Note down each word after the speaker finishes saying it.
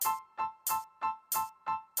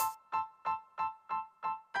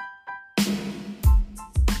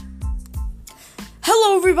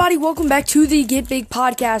everybody, welcome back to the Get Big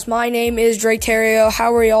Podcast. My name is Drake Terrio.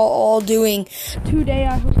 How are y'all all doing today?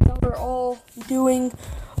 I hope y'all are all doing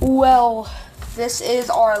well. This is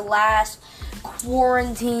our last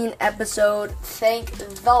quarantine episode. Thank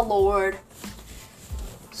the Lord.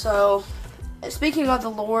 So, speaking of the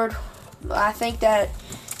Lord, I think that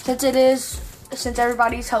since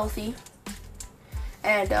everybody's healthy,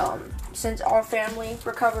 and since our family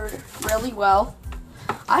recovered really well,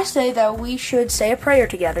 I say that we should say a prayer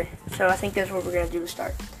together. So I think that's what we're going to do to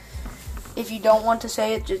start. If you don't want to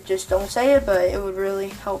say it, just don't say it, but it would really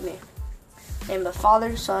help me. In the name of the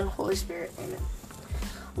Father, Son, Holy Spirit. Amen.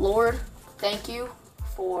 Lord, thank you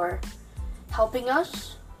for helping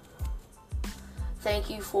us. Thank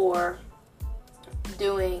you for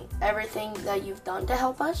doing everything that you've done to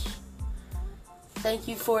help us. Thank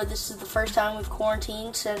you for this is the first time we've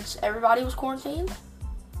quarantined since everybody was quarantined.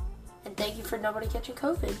 And thank you for nobody catching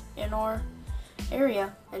COVID in our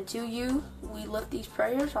area. And to you, we lift these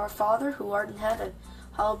prayers. Our Father, who art in heaven,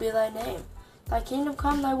 hallowed be thy name. Thy kingdom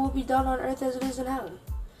come, thy will be done on earth as it is in heaven.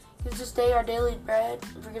 Give us this day our daily bread,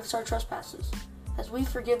 and forgive us our trespasses, as we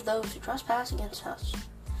forgive those who trespass against us.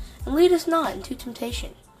 And lead us not into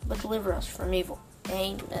temptation, but deliver us from evil.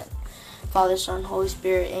 Amen. Father, Son, Holy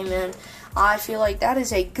Spirit, amen. I feel like that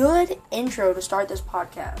is a good intro to start this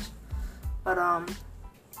podcast. But,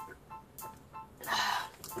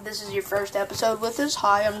 this is your first episode with us.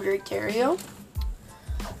 Hi, I'm Drake Terrio.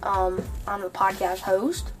 I'm a podcast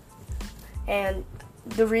host. And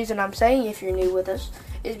the reason I'm saying if you're new with us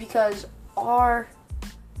is because our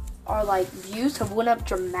views have went up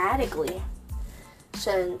dramatically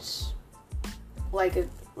since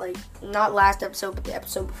not last episode but the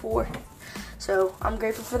episode before. So I'm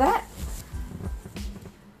grateful for that.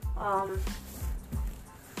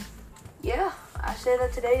 Yeah, I say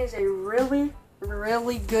that today is a really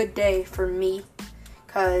good day for me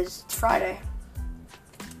because it's Friday.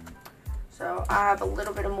 So I have a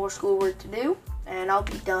little bit of more schoolwork to do and I'll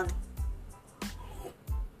be done.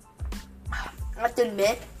 I have to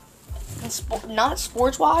admit, not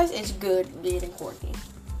sports-wise, it's good being in quarantine.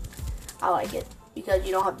 I like it because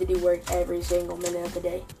you don't have to do work every single minute of the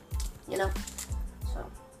day, you know? So,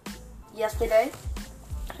 yesterday,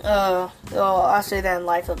 I say that in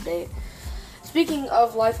Life Update. Speaking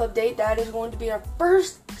of Life Update, that is going to be our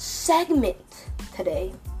first segment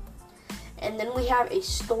today. And then we have a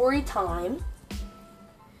story time.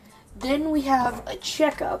 Then we have a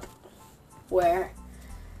checkup where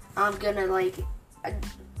I'm gonna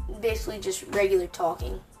basically just regular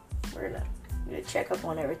talking. We're gonna check up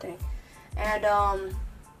on everything. And I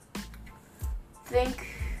think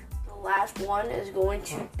the last one is going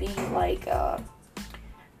to be I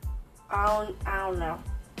don't know.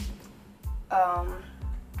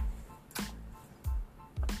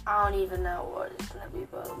 I don't even know what it's going to be,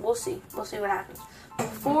 but we'll see. We'll see what happens.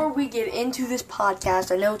 Before we get into this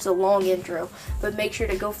podcast, I know it's a long intro, but make sure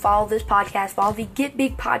to go follow this podcast. Follow the Get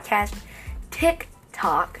Big Podcast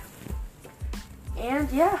TikTok.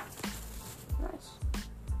 And yeah. Nice.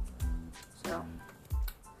 So,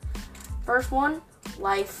 first one,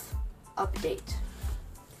 Life Update.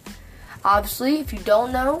 Obviously, if you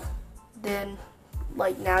don't know, then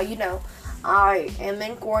now you know. I am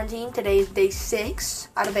in quarantine. Today is day 6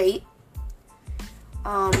 out of 8.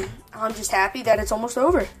 I'm just happy that it's almost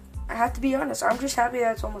over. I have to be honest. I'm just happy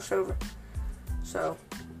that it's almost over. So,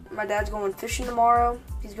 my dad's going fishing tomorrow.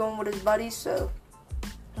 He's going with his buddies, so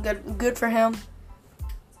good for him.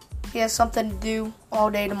 He has something to do all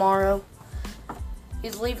day tomorrow.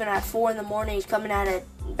 He's leaving at 4 in the morning. He's coming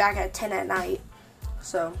back at 10 at night.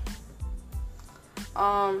 So,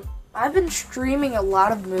 I've been streaming a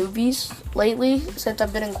lot of movies lately since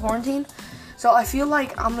I've been in quarantine. So I feel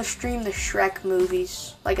like I'm going to stream the Shrek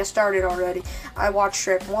movies. Like I started already. I watched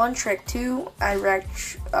Shrek 1, Shrek 2. I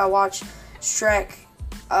watched Shrek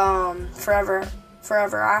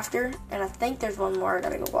Forever After. And I think there's one more I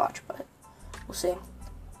got to go watch. But we'll see.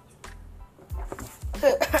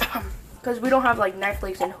 Because we don't have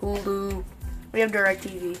Netflix and Hulu. We have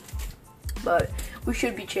DirecTV. But we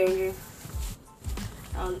should be changing.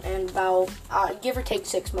 And about give or take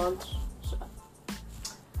 6 months. So,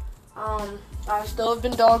 I still have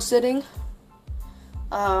been dog sitting.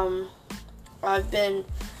 I've been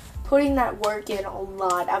putting that work in a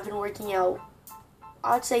lot. I've been working out,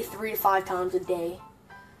 I'd say 3 to 5 times a day.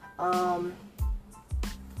 Because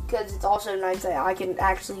it's also nice that I can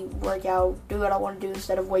actually work out, do what I want to do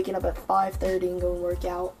instead of waking up at 5:30 and going work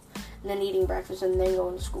out, and then eating breakfast and then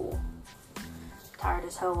going to school. Tired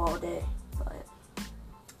as hell all day.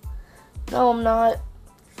 No, I'm not.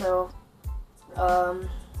 So,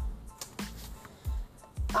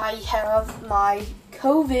 I have my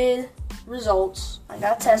COVID results. I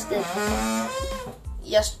got tested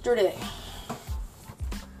yesterday.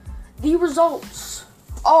 The results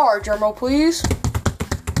are, drumroll please,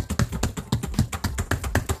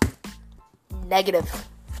 negative.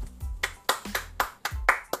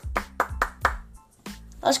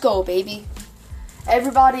 Let's go, baby.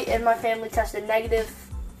 Everybody in my family tested negative,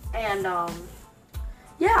 and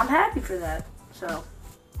yeah, I'm happy for that. So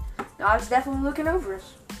God's definitely looking over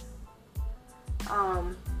us.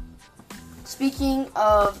 Speaking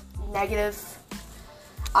of negative,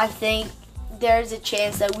 I think there's a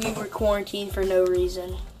chance that we were quarantined for no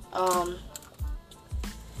reason.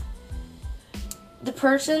 The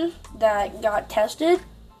person that got tested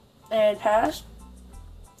and passed,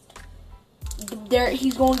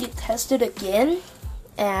 he's going to get tested again,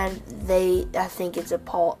 and they think it's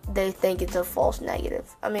a false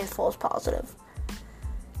negative. I mean, false positive.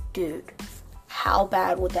 Dude, how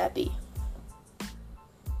bad would that be?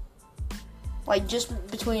 Like, just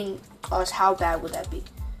between us, how bad would that be?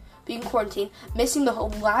 Being quarantined, missing the whole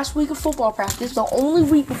last week of football practice, the only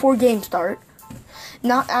week before game start.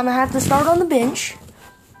 I'm gonna have to start on the bench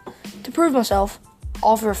to prove myself,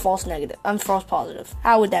 all for a false positive.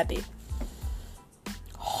 How would that be?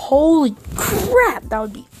 Holy crap, that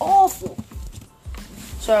would be awful.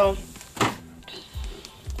 So,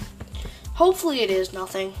 hopefully it is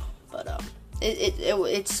nothing, but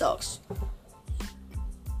it sucks.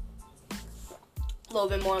 A little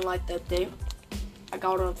bit more on like the update. I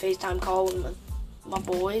got on a FaceTime call with my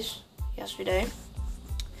boys yesterday.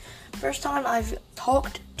 First time I've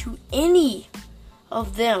talked to any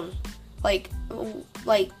of them, like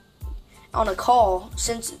on a call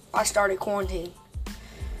since I started quarantine.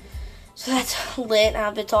 So that's lit.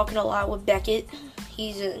 I've been talking a lot with Beckett.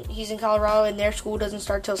 He's in Colorado, and their school doesn't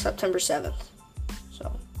start till September 7th.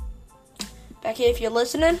 So, Beckett, if you're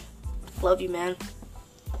listening, love you, man.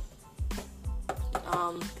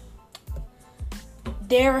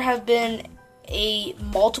 There have been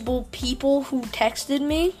multiple people who texted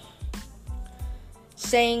me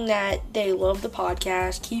saying that they love the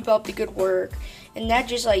podcast, keep up the good work, and that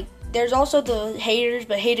just there's also the haters,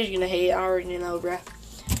 but haters gonna hate. I already know, bruh.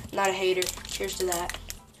 Not a hater. Cheers to that.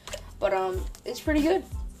 But it's pretty good,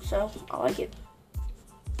 so I like it.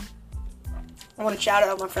 I want to shout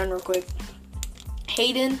out my friend real quick,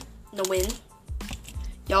 Hayden Nguyen.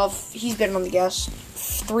 He's been on the guest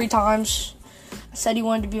 3 times. I said I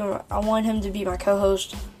want him to be my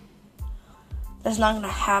co-host. That's not gonna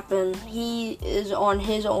happen. He is on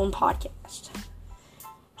his own podcast.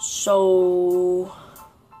 So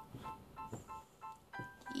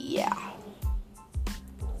yeah.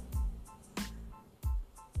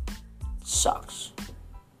 Sucks.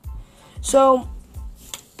 So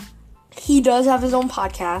he does have his own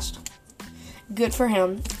podcast. Good for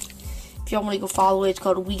him. If y'all want to go follow it, it's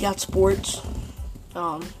called We Got Sports.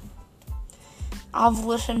 I've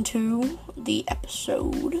listened to the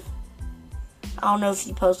episode. I don't know if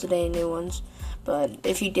he posted any new ones, but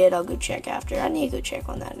if he did, I'll go check after. I need to go check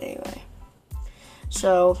on that anyway.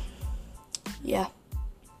 So, yeah.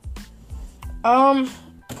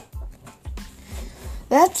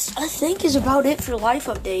 That's, I think, is about it for life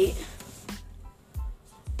update.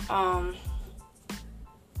 Yeah,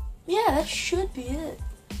 that should be it.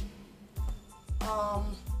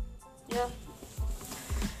 Yeah.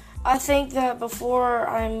 I think that before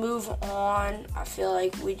I move on, I feel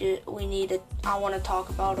like I want to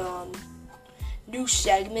talk about, new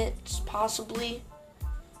segments, possibly.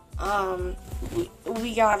 So,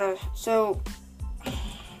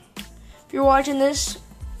 if you're watching this,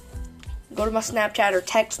 go to my Snapchat or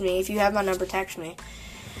text me. If you have my number, text me.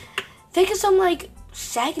 Think of some,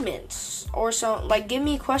 segments or some, give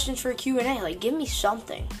me questions for a Q&A. Give me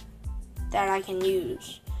something that I can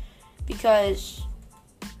use. Because,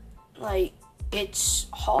 it's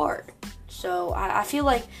hard. So, I feel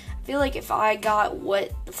like if I got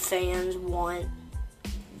what the fans want,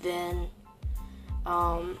 then,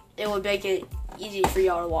 it would make it easy for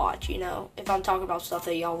y'all to watch, if I'm talking about stuff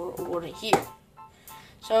that y'all wouldn't hear.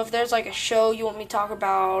 So if there's a show you want me to talk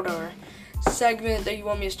about, or segment that you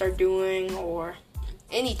want me to start doing, or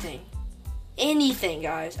anything,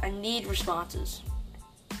 guys, I need responses.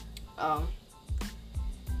 Yeah.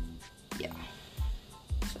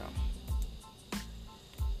 So,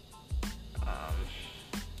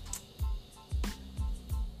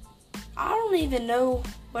 I don't even know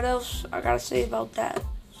what else I gotta say about that.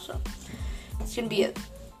 So, it's gonna be it.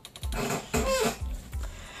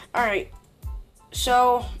 Alright.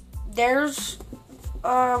 So,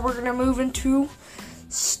 we're gonna move into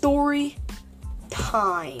story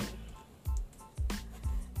time.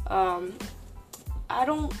 I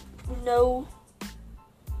don't know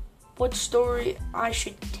what story I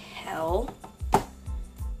should tell.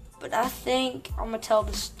 But I think I'm gonna tell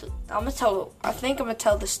this. I think I'm gonna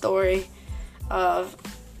tell the story of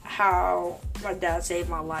how my dad saved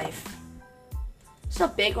my life. It's a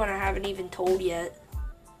big one I haven't even told yet.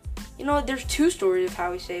 You know, there's 2 stories of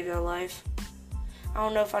how he saved our life. I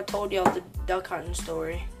don't know if I told y'all the duck hunting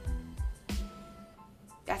story.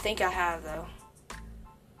 I think I have, though.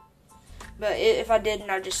 But if I didn't,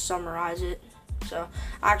 I'd just summarize it. So,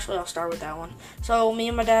 actually, I'll start with that one. So, me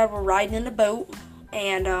and my dad were riding in a boat,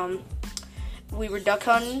 and we were duck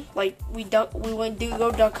hunting. Like, we went to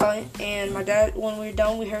go duck hunt, and my dad, when we were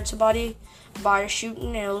done, we heard somebody by us shooting,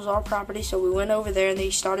 and it was our property, so we went over there, and they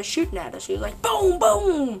started shooting at us. He was like, boom,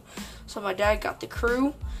 boom! So my dad got the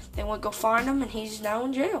crew, they went go find him, and he's now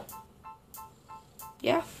in jail.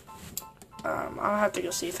 Yeah. I'll have to go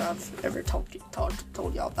see if I've ever told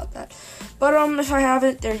y'all about that. But, if I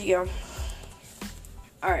haven't, there you go.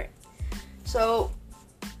 Alright. So,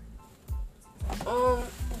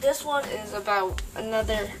 this one is about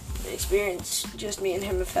another experience just me and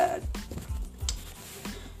him have had.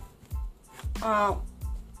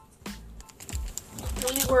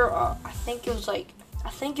 We were, I think it was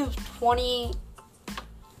 2018.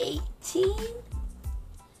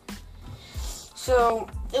 So,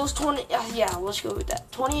 it was let's go with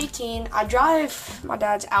that. 2018, I drive my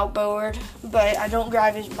dad's outboard, but I don't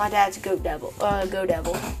drive my dad's Go Devil.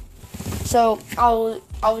 So, I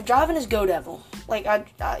was driving his Go Devil. Like,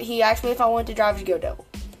 he asked me if I wanted to drive his Go Devil.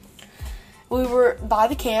 We were by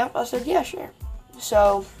the camp. I said, yeah, sure.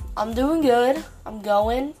 So, I'm doing good. I'm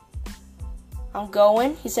going.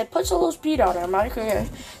 He said, put a little speed on it. I'm like, okay.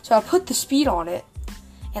 So, I put the speed on it,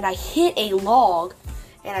 and I hit a log,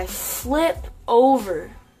 and I flip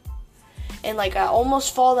over, and, I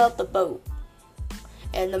almost fall out the boat.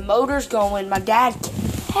 And the motor's going. My dad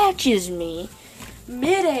catches me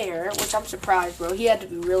midair, which I'm surprised, bro. He had to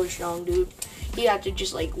be really strong, dude. He had to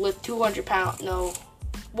just, lift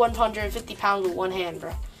 150 pounds with one hand,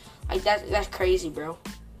 bro. That's crazy, bro.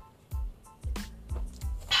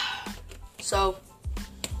 So,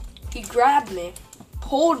 he grabbed me,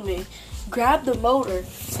 pulled me, grabbed the motor,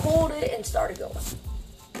 pulled it, and started going.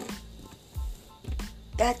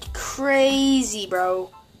 That's crazy,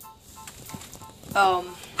 bro.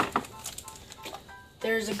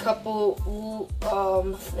 There's a couple,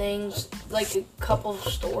 things, a couple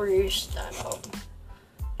stories that,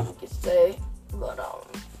 I could say, but,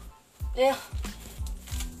 yeah. I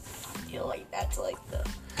feel like that's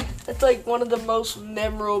one of the most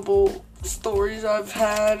memorable stories I've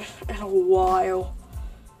had in a while.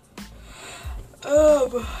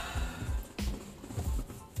 Cause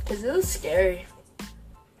it was scary.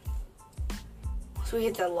 So we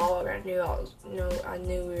hit that log, I knew we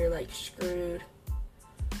were screwed.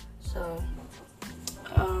 So,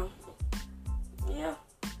 yeah.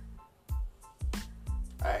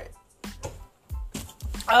 Alright.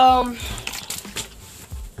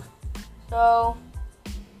 So,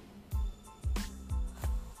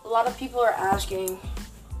 a lot of people are asking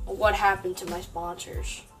what happened to my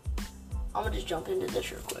sponsors. I'm gonna just jump into this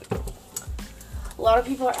real quick. A lot of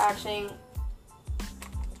people are asking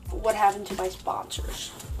what happened to my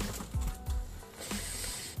sponsors.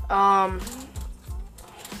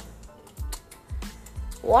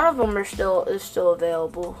 One of them is still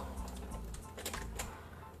available,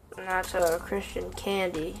 and that's Christian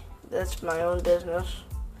Candy. That's my own business.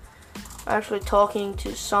 I'm actually talking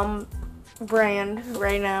to some brand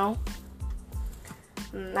right now.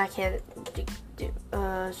 I can't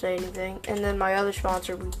say anything. And then my other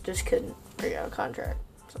sponsor, we just couldn't figure out a contract.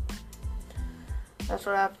 So that's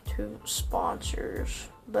what happened to sponsors.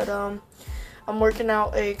 But I'm working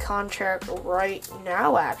out a contract right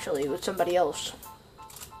now, actually, with somebody else.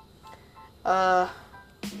 I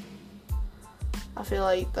feel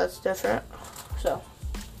like that's different. So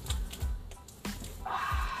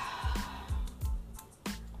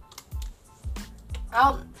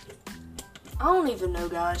I don't even know,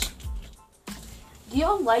 guys. Do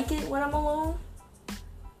y'all like it when I'm alone?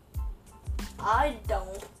 I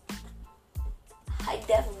don't. I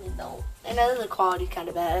definitely don't. And then the quality's kind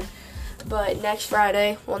of bad. But next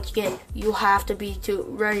Friday, once again, you have to be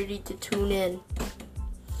ready to tune in.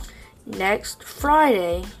 Next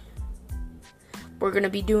Friday, we're going to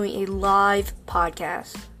be doing a live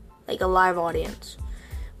podcast. A live audience.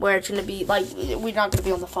 Where it's going to be, we're not going to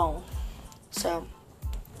be on the phone. So,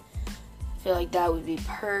 I feel like that would be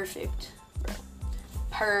perfect.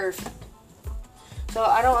 Perfect. So,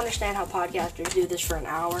 I don't understand how podcasters do this for an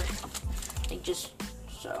hour.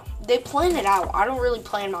 They plan it out. I don't really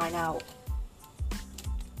plan mine out.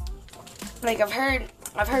 I've heard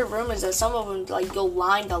I've heard rumors that some of them like go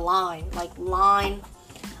line to line, like line,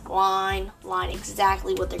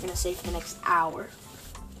 exactly what they're gonna say for the next hour.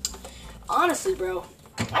 Honestly, bro,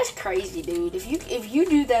 that's crazy, dude. If you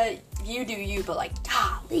do that, you do you. But like,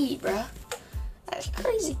 golly, bro, that's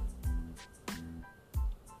crazy.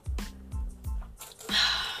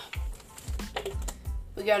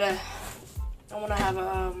 I want to have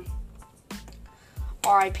a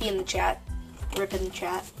RIP in the chat, rip in the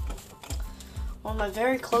chat. One of my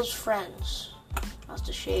very close friends has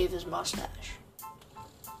to shave his mustache.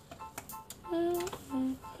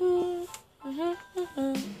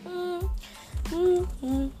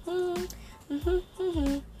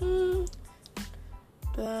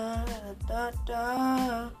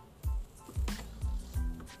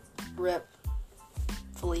 Rip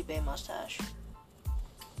Felipe mustache.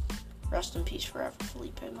 Rest in peace forever,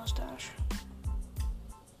 Felipe mustache.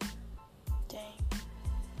 Dang.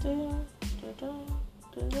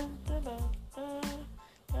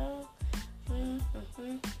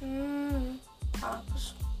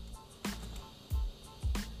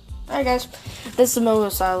 Alright, guys, this is the moment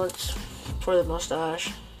of silence for the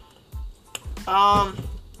mustache. I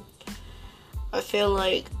feel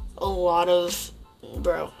like a lot of,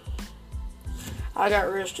 I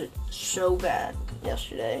got roasted so bad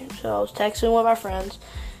yesterday. So I was texting with my friends,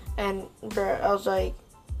 and I was like,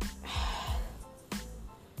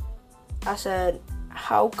 I said,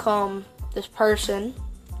 how come this person,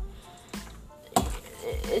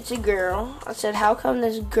 it's a girl, I said, how come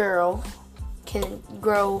this girl can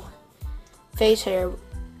grow face hair,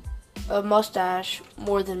 a mustache,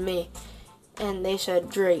 more than me? And they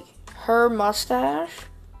said, Drake, her mustache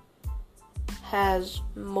has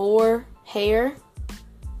more hair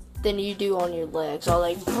than you do on your legs. I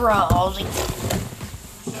was like, bro,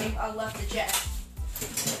 I left the chat.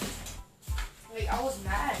 Like, I was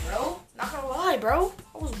mad, bro. Not gonna lie, bro.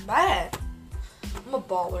 I was mad. I'm a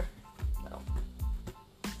baller.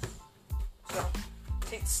 So,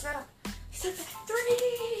 take the snap. Step back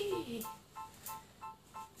 3.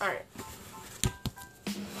 Alright.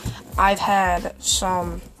 I've had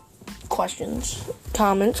some questions,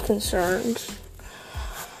 comments, concerns.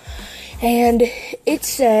 And it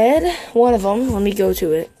said, one of them, let me go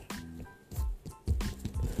to it.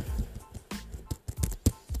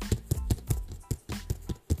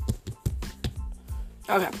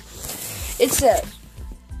 Okay. It said,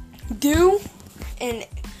 build an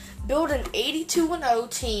 82-0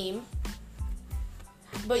 team,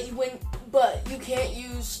 but you can't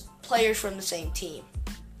use players from the same team.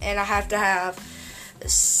 And I have to have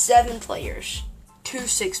 7 players, 2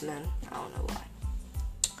 6-men. I don't know why.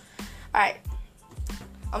 Alright,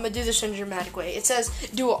 I'm going to do this in a dramatic way. It says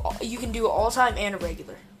you can do it all-time and a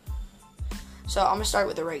regular. So I'm going to start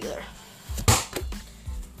with the regular.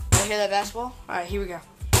 You hear that basketball? Alright, here we go.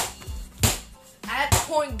 At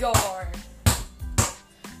point guard,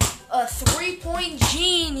 a 3-point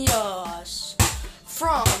genius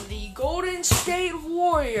from the Golden State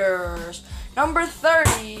Warriors, number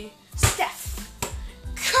 30, Steph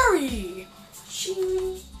Curry.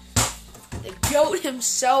 The GOAT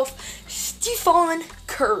himself, Steph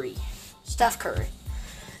Curry.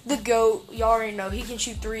 The GOAT, you already know, he can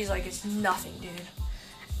shoot threes like it's nothing, dude.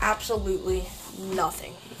 Absolutely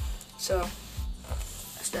nothing. So,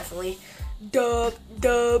 that's definitely dub,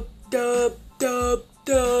 big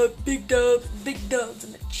dubs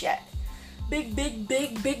in the chat. Big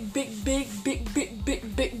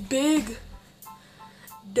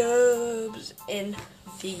dubs in the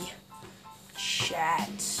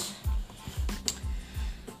chat.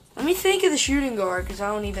 Let me think of the shooting guard, because I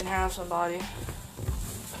don't even have somebody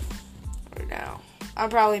right now. I'm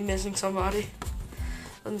probably missing somebody.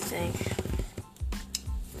 Let me think.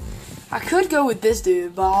 I could go with this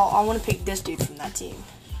dude, but I want to pick this dude from that team.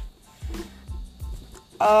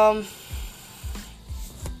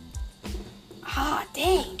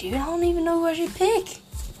 Dang, dude, I don't even know who I should pick.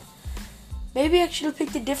 Maybe I should have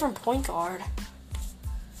picked a different point guard. Who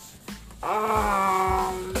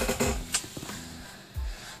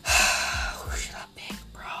should I pick,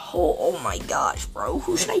 bro? Oh my gosh, bro.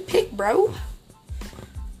 Who should I pick, bro?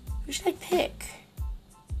 Who should I pick?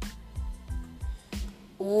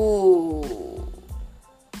 Ooh.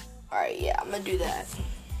 Alright, yeah, I'm gonna do that.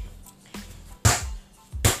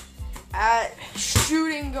 At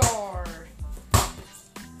shooting guard,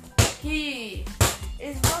 he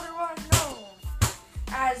is otherwise known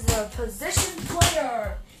as a position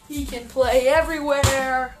player. He can play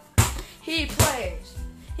everywhere. He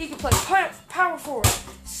can play power forward,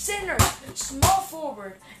 center, small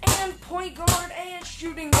forward, and point guard and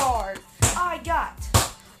shooting guard. I got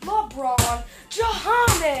LeBron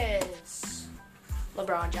James.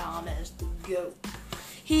 LeBron James, the GOAT.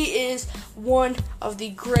 He is one of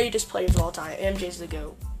the greatest players of all time. MJ's the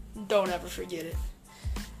GOAT. Don't ever forget it.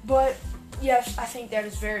 But yes, I think that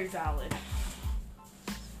is very valid.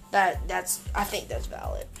 I think that's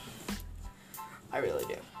valid. I really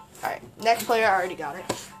do. Alright, next player, I already got it.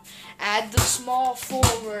 Add the small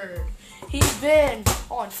forward. He's been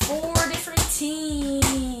on 4 different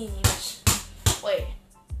teams. Wait.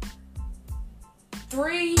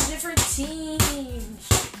 3 different teams.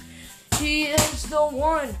 He is the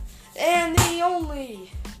one and the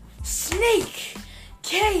only Snake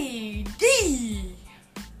KD.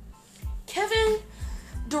 Kevin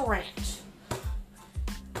Durant.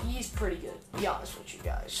 He's pretty good, to be honest with you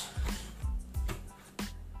guys.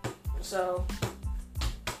 So,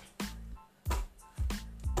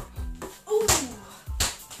 ooh.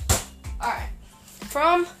 Alright.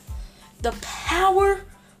 From the power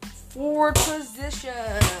forward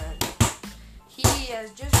position, he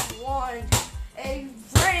has just won a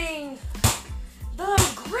ring.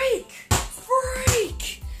 The Greek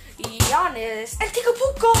Freak, Giannis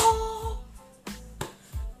Antetokounmpo.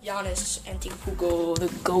 Giannis Antetokounmpo, the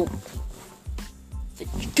GOAT. The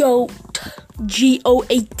GOAT.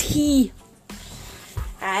 GOAT.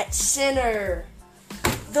 At center,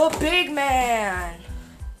 the big man,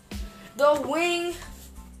 the wing,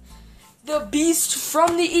 the beast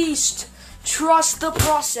from the east. Trust the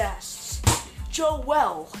process.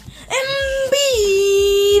 Joel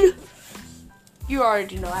Embiid. You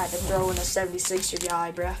already know I had to throw in a 76er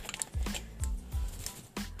guy, bruh.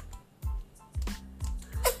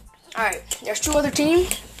 Alright, there's 2 other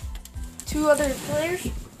teams. 2 other players.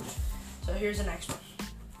 So here's the next one.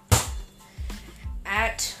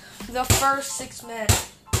 At the first 6 men,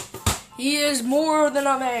 he is more than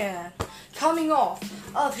a man. Coming off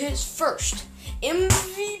of his first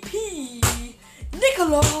MVP,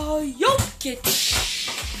 Nikola Jokic.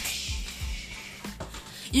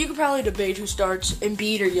 You could probably debate who starts,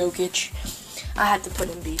 Embiid or Jokic. I had to put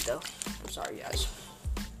Embiid though. I'm sorry, guys.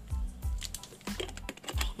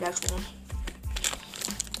 Next one.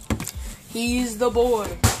 He's the boy.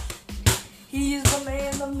 He's the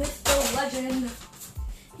man, the myth, the legend.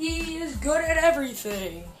 He is good at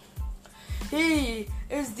everything. He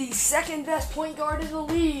is the 2nd best point guard in the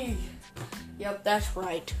league. Yep, that's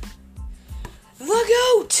right. The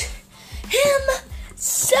GOAT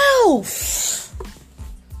himself.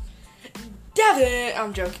 Devin.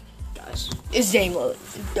 I'm joking, guys. It's Dame Lillard.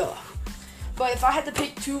 Duh. But if I had to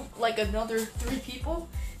pick another 3 people,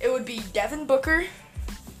 it would be Devin Booker,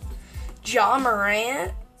 John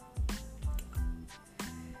Morant,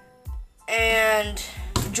 and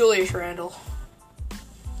Julius Randle.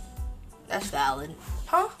 That's valid.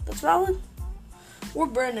 Huh? That's valid? Or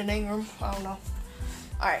Brandon Ingram. I don't know.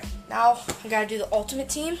 Alright, now I gotta do the ultimate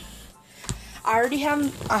team. I already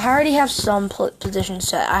have some positions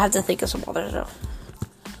set. I have to think of some others though.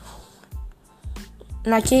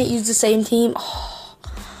 And I can't use the same team. Oh.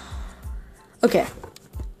 Okay.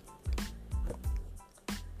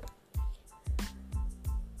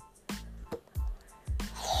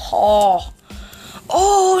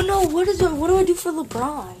 Oh no! What do I do for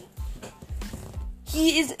LeBron?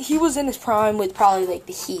 He was in his prime with probably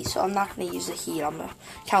the Heat, so I'm not gonna use the Heat. I'm gonna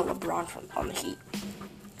count LeBron on the Heat.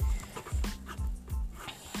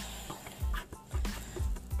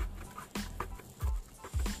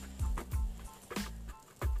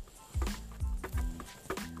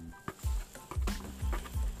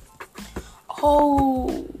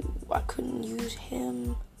 Oh, I couldn't use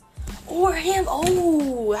him. Or him.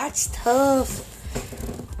 Oh, that's tough.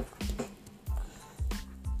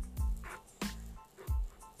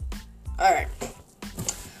 Alright.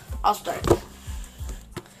 I'll start.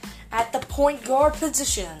 At the point guard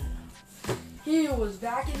position, he was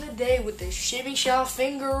back in the day with the shimmy shot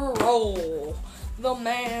finger roll. The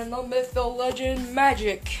man, the myth, the legend,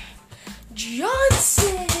 Magic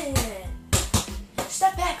Johnson.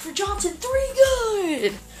 Step back for Johnson. 3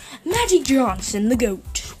 good. Magic Johnson, the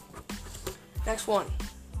GOAT. Next one.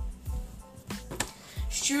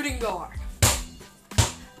 Shooting guard.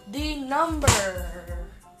 The number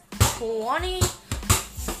 20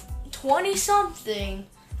 something.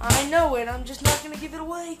 I know it. I'm just not going to give it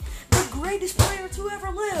away. The greatest player to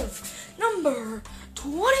ever live. Number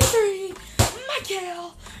 23.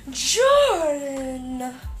 Michael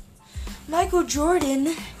Jordan.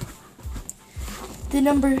 The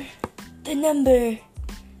number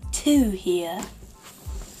 2 here.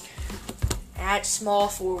 At small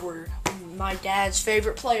forward, my dad's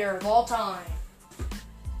favorite player of all time.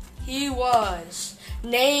 He was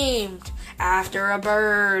named after a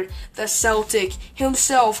bird, the Celtic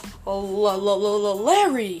himself,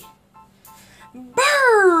 Larry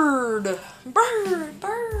Bird. Bird, bird,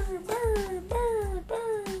 bird, bird,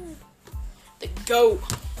 bird. The GOAT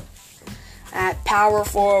at power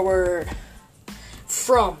forward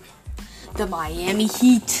from the Miami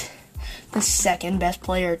Heat. The second best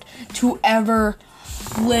player to ever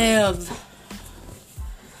live.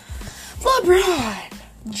 LeBron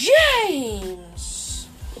James.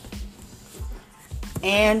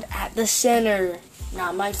 And at the center,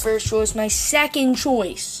 not my first choice, my second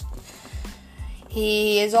choice.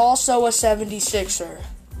 He is also a 76er.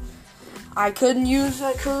 I couldn't use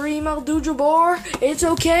Kareem Abdul-Jabbar. It's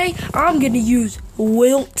okay. I'm going to use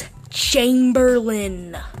Wilt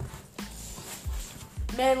Chamberlain.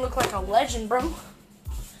 Man, look like a legend, bro.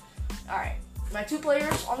 Alright, my two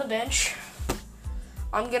players on the bench.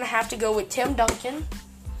 I'm going to have to go with Tim Duncan.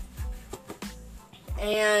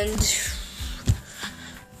 And,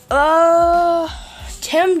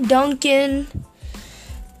 Tim Duncan.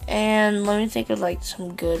 And let me think of, like,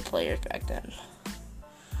 some good players back then.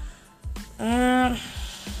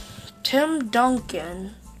 Tim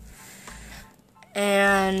Duncan.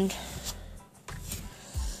 And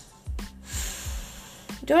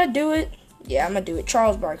do I do it? Yeah, I'm going to do it.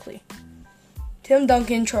 Charles Barkley. Tim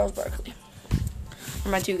Duncan, Charles Barkley.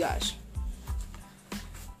 Are my two guys.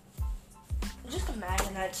 Just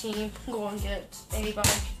imagine that team going against anybody.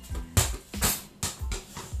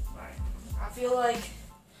 Alright. I feel like...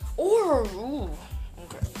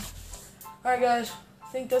 Okay. Alright, guys. I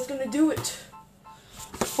think that's going to do it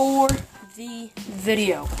for the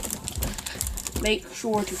video. Make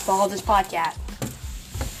sure to follow this podcast.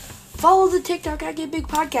 Follow the TikTok I Get Big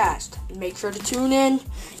podcast. Make sure to tune in.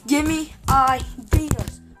 Give me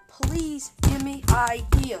ideas. Please give me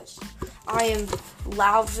ideas. I am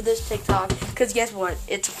loud for this TikTok because guess what?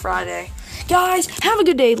 It's a Friday. Guys, have a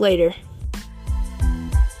good day later.